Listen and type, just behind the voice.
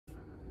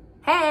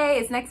Hey,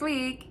 it's next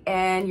week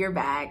and you're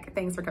back.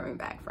 Thanks for coming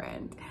back,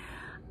 friend.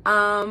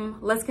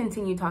 Let's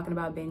continue talking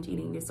about binge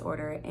eating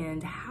disorder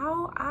and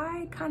how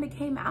I kind of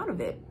came out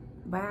of it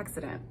by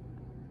accident.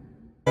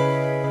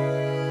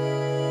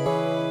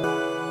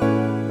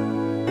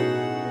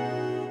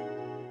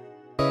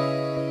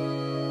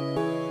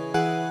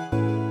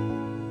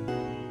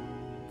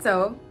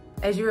 So,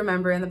 as you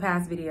remember in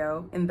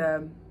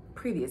the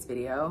previous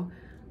video,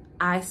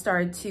 I'm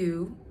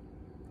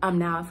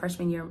now a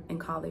freshman year in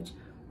college.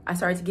 I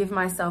started to give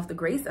myself the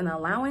grace and the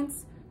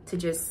allowance to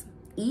just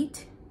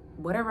eat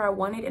whatever I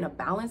wanted in a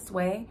balanced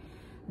way,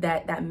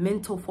 that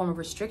mental form of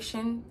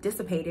restriction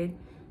dissipated.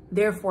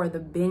 Therefore, the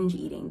binge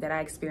eating that I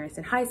experienced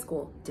in high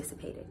school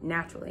dissipated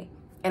naturally.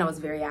 And I was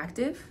very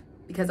active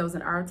because I was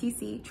an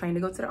ROTC, trained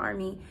to go to the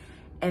Army.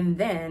 And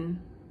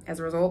then, as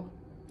a result,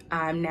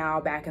 I'm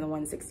now back in the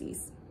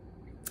 160s.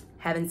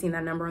 Haven't seen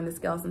that number on the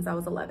scale since I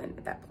was 11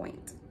 at that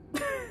point.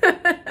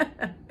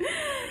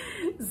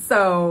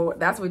 So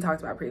that's what we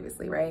talked about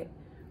previously, right?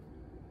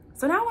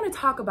 So now I want to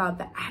talk about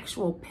the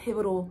actual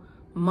pivotal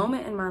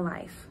moment in my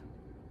life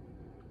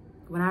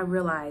when I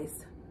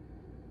realized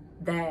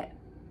that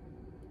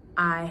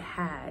I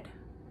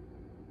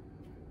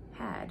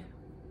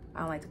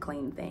don't like to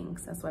claim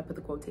things, that's why I put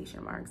the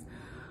quotation marks.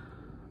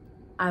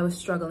 I was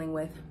struggling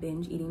with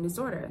binge eating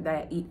disorder,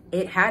 that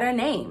it had a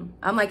name.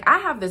 I'm like, I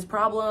have this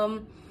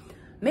problem.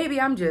 Maybe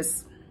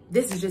this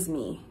is just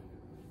me.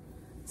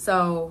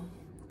 So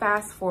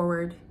fast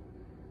forward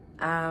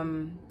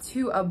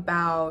to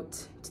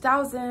about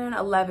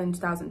 2011,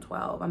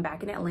 2012. I'm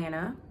back in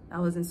Atlanta. I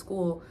was in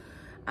school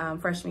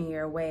freshman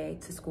year away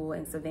to school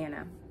in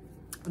Savannah.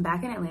 I'm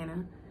back in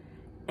Atlanta,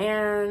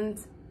 and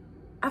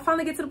I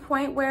finally get to the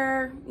point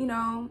where,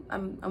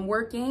 I'm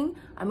working.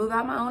 I move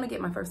out my own to get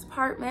my first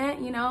apartment,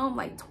 I'm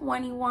like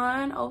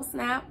 21, oh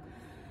snap.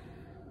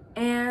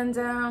 And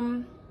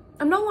I'm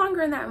no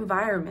longer in that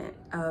environment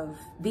of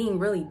being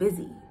really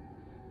busy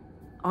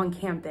on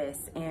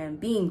campus and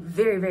being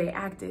very, very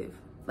active.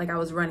 Like I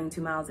was running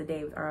 2 miles a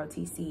day with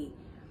ROTC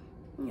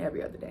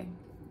every other day.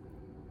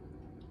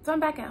 So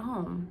I'm back at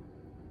home.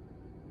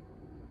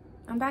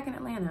 I'm back in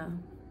Atlanta.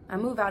 I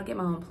move out, get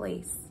my own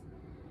place.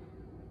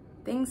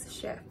 Things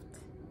shift.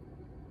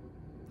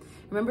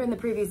 Remember in the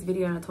previous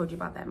video I told you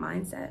about that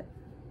mindset?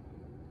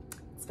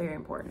 It's very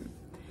important.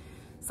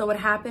 So what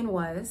happened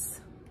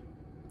was,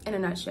 in a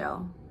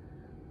nutshell,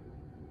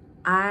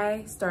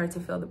 I started to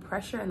feel the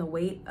pressure and the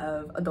weight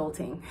of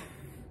adulting.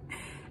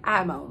 I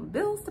had my own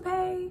bills to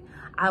pay.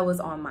 I was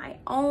on my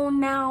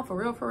own now, for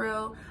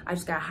real. I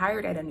just got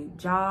hired at a new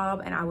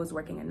job, and I was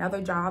working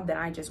another job. Then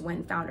I just went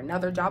and found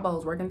another job. I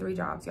was working 3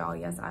 jobs, y'all.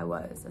 Yes, I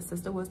was. A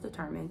sister was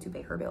determined to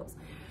pay her bills.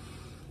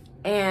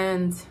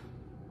 And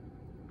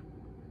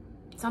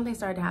something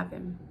started to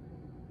happen.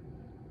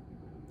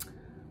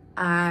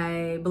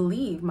 I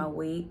believe my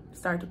weight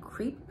started to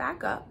creep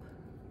back up.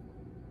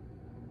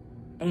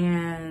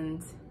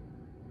 And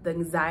the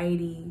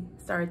anxiety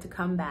started to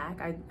come back.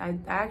 I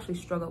actually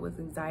struggled with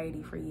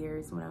anxiety for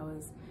years when I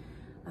was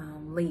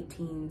late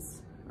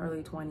teens,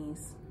 early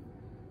 20s.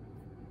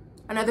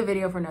 Another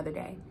video for another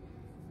day.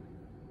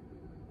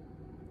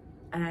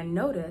 And I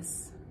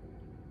noticed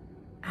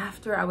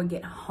after I would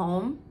get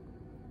home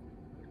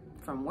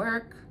from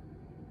work,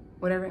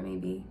 whatever it may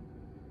be,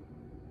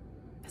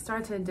 I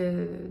started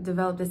to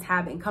develop this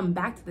habit and come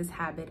back to this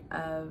habit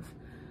of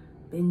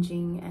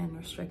binging and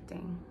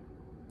restricting.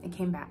 It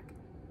came back.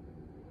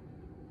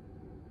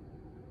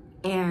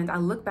 And I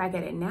look back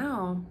at it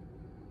now,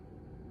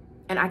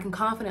 and I can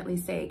confidently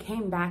say it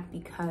came back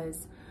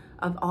because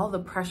of all the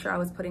pressure I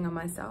was putting on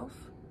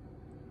myself.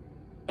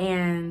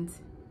 And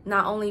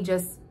not only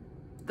just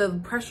the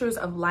pressures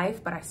of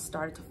life, but I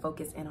started to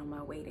focus in on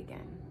my weight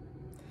again.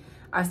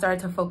 I started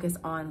to focus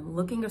on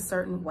looking a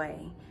certain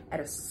way at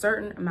a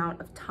certain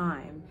amount of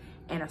time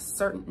and a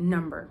certain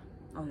number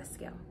on the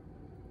scale.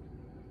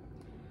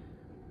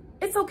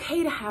 It's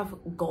okay to have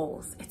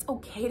goals. It's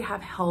okay to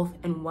have health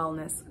and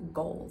wellness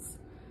goals.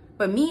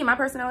 But me, my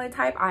personality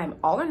type, I am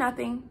all or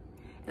nothing,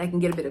 and I can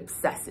get a bit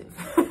obsessive,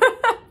 if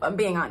I'm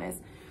being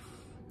honest.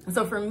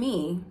 So for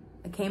me,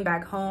 I came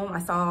back home, I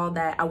saw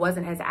that I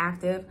wasn't as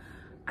active.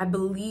 I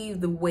believe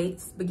the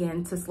weights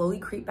began to slowly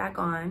creep back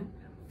on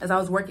as I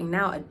was working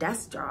now a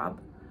desk job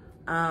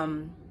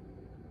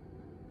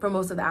for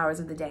most of the hours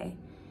of the day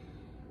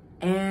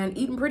and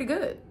eating pretty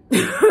good.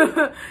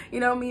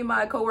 Me and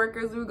my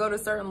coworkers, we would go to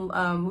certain,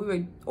 we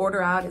would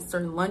order out at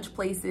certain lunch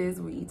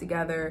places, we eat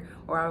together,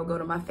 or I would go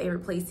to my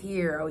favorite place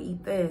here, I would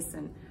eat this.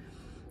 And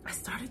I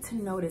started to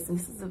notice, and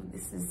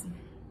this is,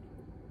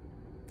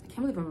 I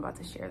can't believe I'm about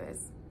to share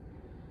this.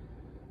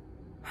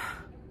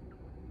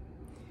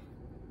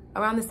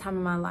 Around this time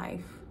in my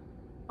life,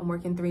 I'm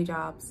working 3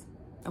 jobs,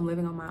 I'm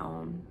living on my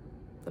own.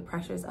 The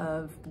pressures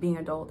of being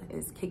an adult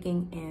is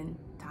kicking in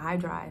to high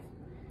drive.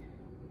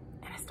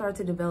 And I started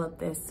to develop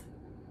this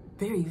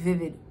very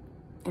vivid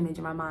image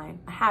in my mind,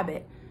 a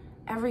habit.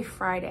 Every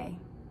Friday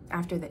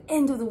after the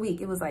end of the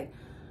week, it was like,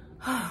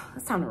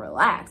 it's time to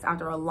relax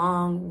after a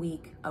long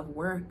week of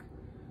work.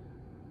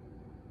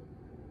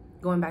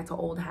 going back to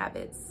old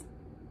habits.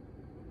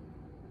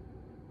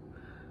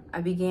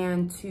 I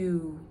began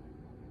to,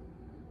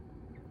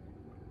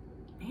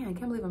 man, I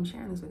can't believe I'm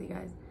sharing this with you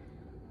guys.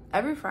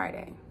 Every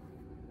Friday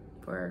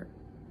for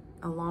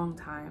a long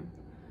time,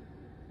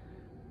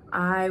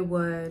 I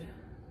would,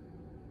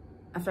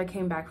 after I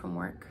came back from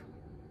work,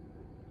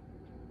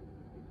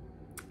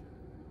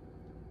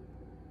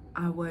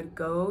 I would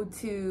go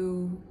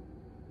to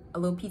a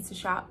little pizza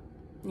shop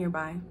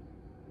nearby.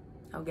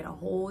 I would get a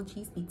whole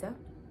cheese pizza.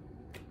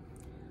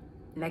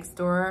 Next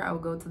door, I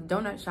would go to the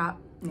donut shop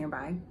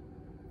nearby.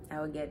 I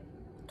would get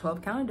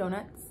 12-count of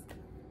donuts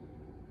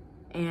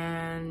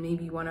and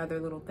maybe one other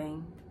little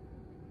thing.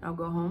 I'll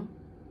go home,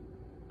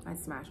 I'd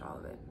smash all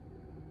of it.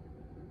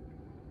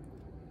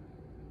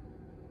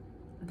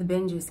 The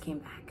binges came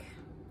back.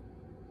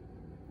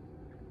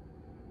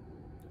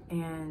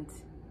 And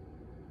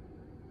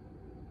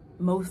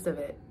most of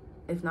it,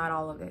 if not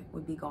all of it,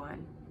 would be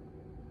gone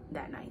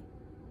that night.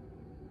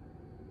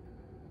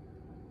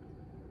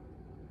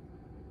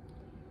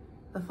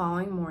 The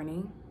following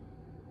morning,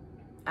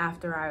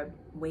 after I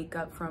wake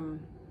up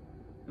from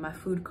my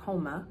food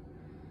coma,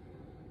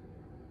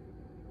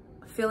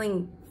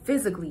 feeling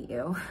physically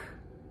ill,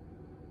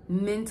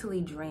 mentally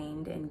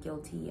drained and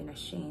guilty and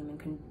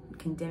ashamed and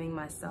condemning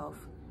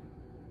myself,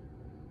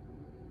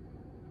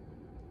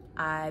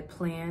 I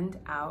planned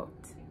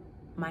out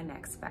my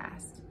next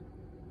fast,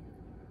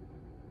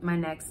 my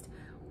next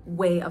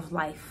way of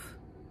life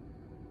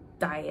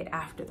diet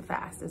after the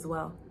fast as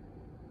well.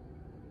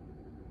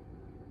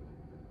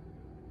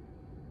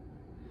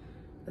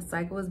 The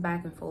cycle was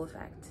back in full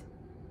effect.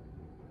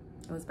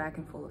 It was back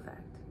in full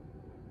effect.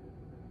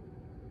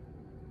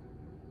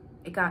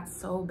 It got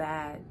so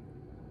bad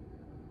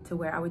to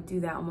where I would do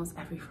that almost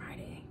every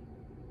Friday.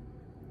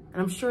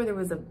 And I'm sure there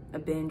was a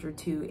binge or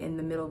two in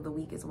the middle of the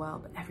week as well,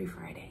 but every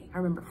Friday. I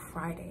remember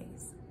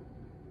Fridays.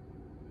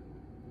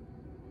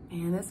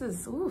 And this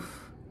is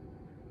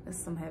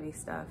some heavy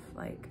stuff.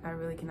 Like, I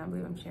really cannot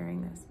believe I'm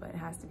sharing this, but it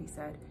has to be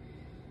said.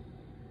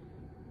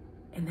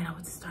 And then I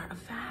would start a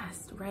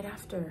fast right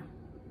after.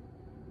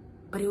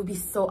 But it would be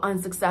so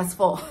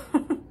unsuccessful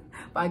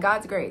by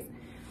God's grace.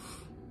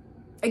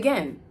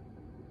 Again,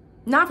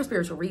 not for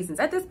spiritual reasons.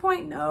 At this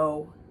point,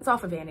 no, it's all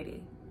for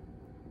vanity.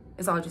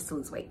 It's all just to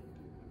lose weight.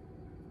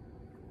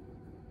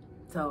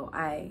 So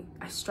I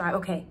strive,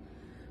 okay.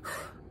 I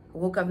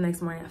woke up the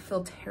next morning, I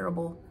feel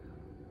terrible.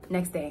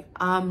 Next day,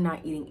 I'm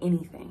not eating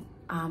anything.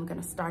 I'm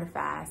gonna start a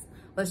fast.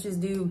 Let's just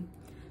do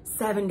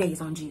 7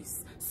 days on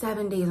juice,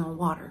 7 days on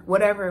water,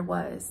 whatever it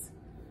was.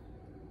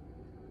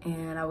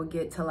 And I would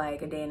get to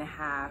like a day and a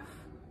half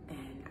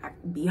and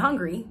I'd be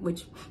hungry,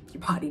 which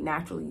your body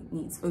naturally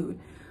needs food.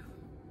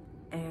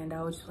 And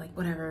I was just like,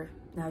 whatever,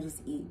 now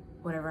just eat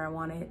whatever I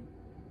wanted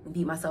and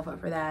beat myself up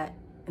for that.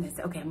 And then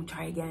say, okay, I'm gonna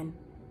try again.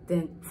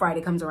 Then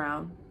Friday comes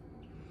around.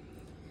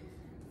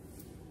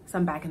 So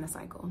I'm back in the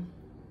cycle.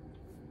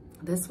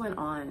 This went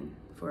on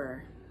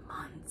for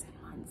months and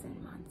months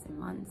and months and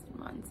months and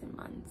months and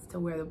months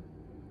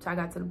so I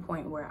got to the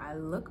point where I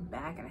look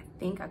back and I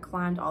think I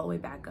climbed all the way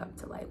back up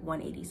to like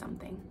 180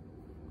 something.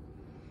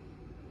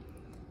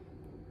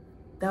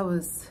 That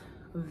was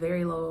a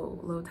very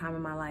low time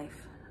in my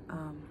life.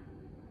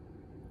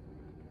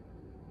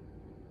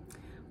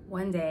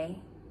 One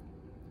day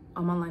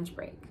on my lunch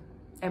break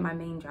at my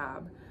main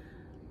job,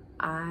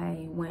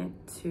 I went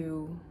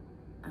to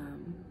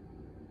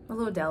a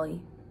little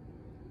deli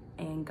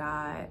and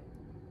got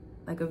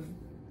like a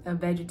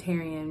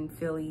vegetarian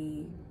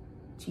Philly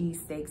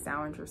cheesesteak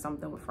sandwich or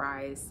something with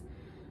fries,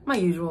 my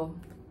usual,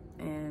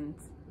 and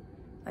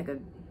like a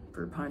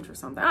fruit punch or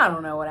something. I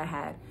don't know what I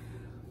had.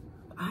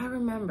 I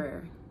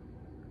remember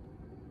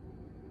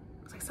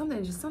it was like something.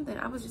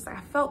 I was just like,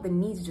 I felt the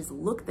need to just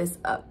look this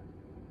up.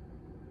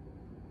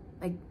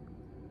 Like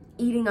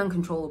eating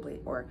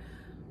uncontrollably or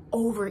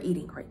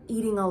overeating or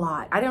eating a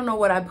lot. I don't know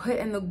what I put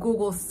in the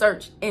Google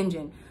search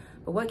engine,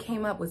 but what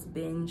came up was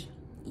binge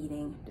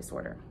eating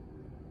disorder.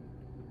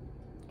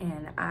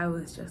 And I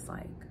was just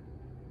like,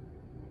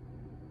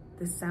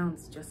 this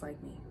sounds just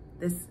like me.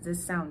 This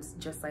sounds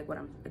just like what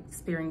I'm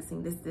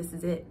experiencing. This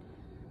is it.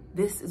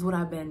 This is what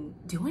I've been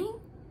doing?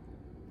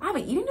 I have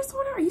an eating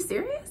disorder? Are you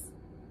serious?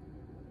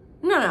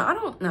 No, I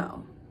don't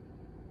know.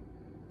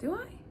 Do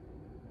I?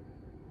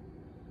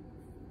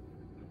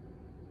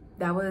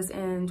 That was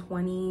in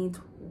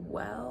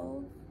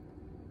 2012.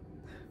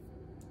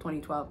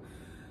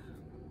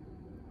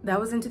 That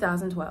was in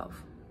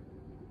 2012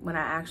 when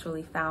I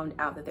actually found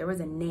out that there was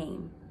a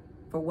name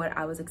for what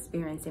I was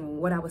experiencing,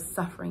 what I was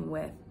suffering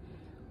with.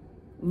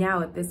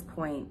 Now at this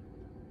point,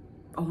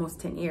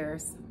 almost 10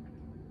 years.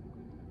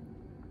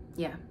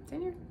 Yeah,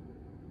 10 years?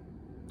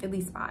 At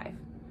least 5.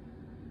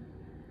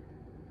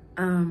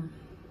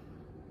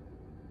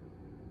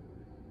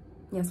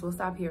 Yes, we'll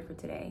stop here for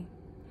today.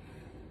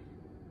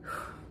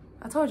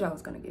 I told you I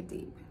was gonna get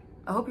deep.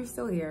 I hope you're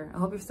still here. I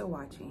hope you're still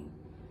watching.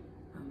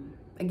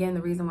 Again,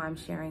 the reason why I'm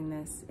sharing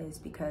this is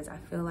because I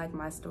feel like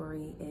my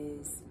story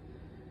is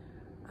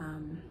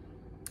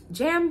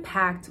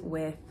jam-packed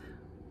with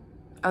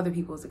other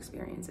people's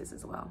experiences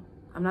as well.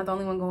 I'm not the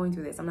only one going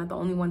through this. I'm not the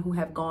only one who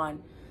has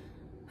gone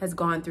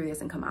through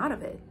this and come out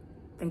of it.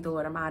 Thank the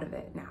Lord I'm out of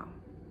it now.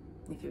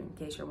 In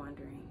case you're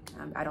wondering,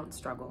 I don't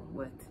struggle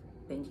with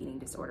binge eating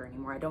disorder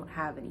anymore. I don't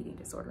have an eating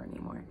disorder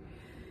anymore.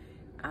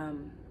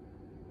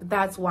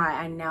 That's why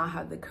I now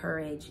have the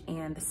courage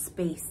and the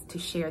space to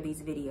share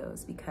these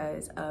videos,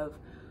 because of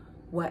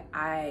what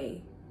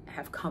I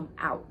have come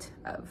out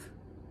of.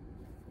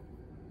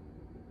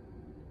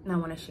 And I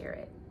want to share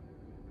it.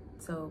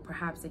 So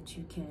perhaps that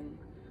you can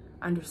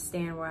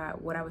understand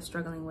what I was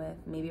struggling with.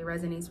 Maybe it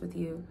resonates with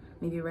you.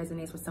 Maybe it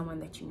resonates with someone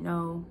that you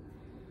know.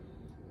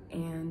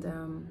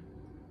 And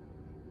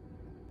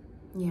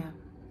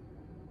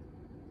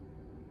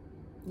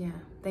yeah,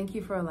 thank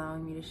you for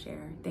allowing me to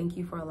share. Thank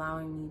you for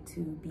allowing me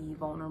to be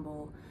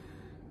vulnerable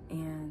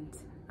and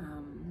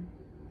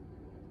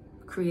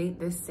create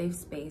this safe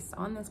space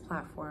on this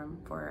platform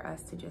for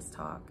us to just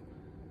talk.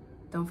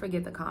 Don't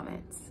forget the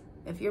comments.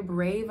 If you're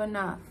brave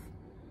enough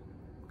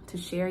to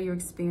share your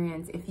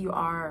experience, if you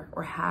are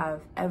or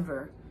have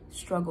ever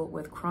struggled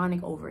with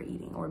chronic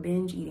overeating or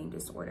binge eating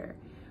disorder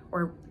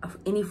or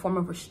any form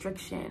of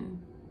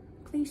restriction,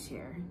 please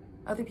share.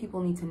 Other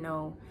people need to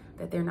know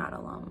that they're not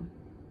alone.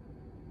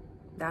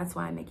 That's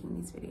why I'm making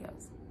these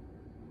videos.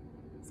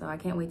 So I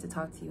can't wait to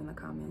talk to you in the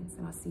comments,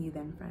 and I'll see you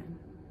then, friend.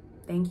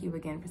 Thank you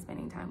again for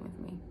spending time with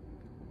me.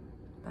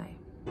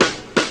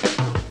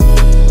 Bye.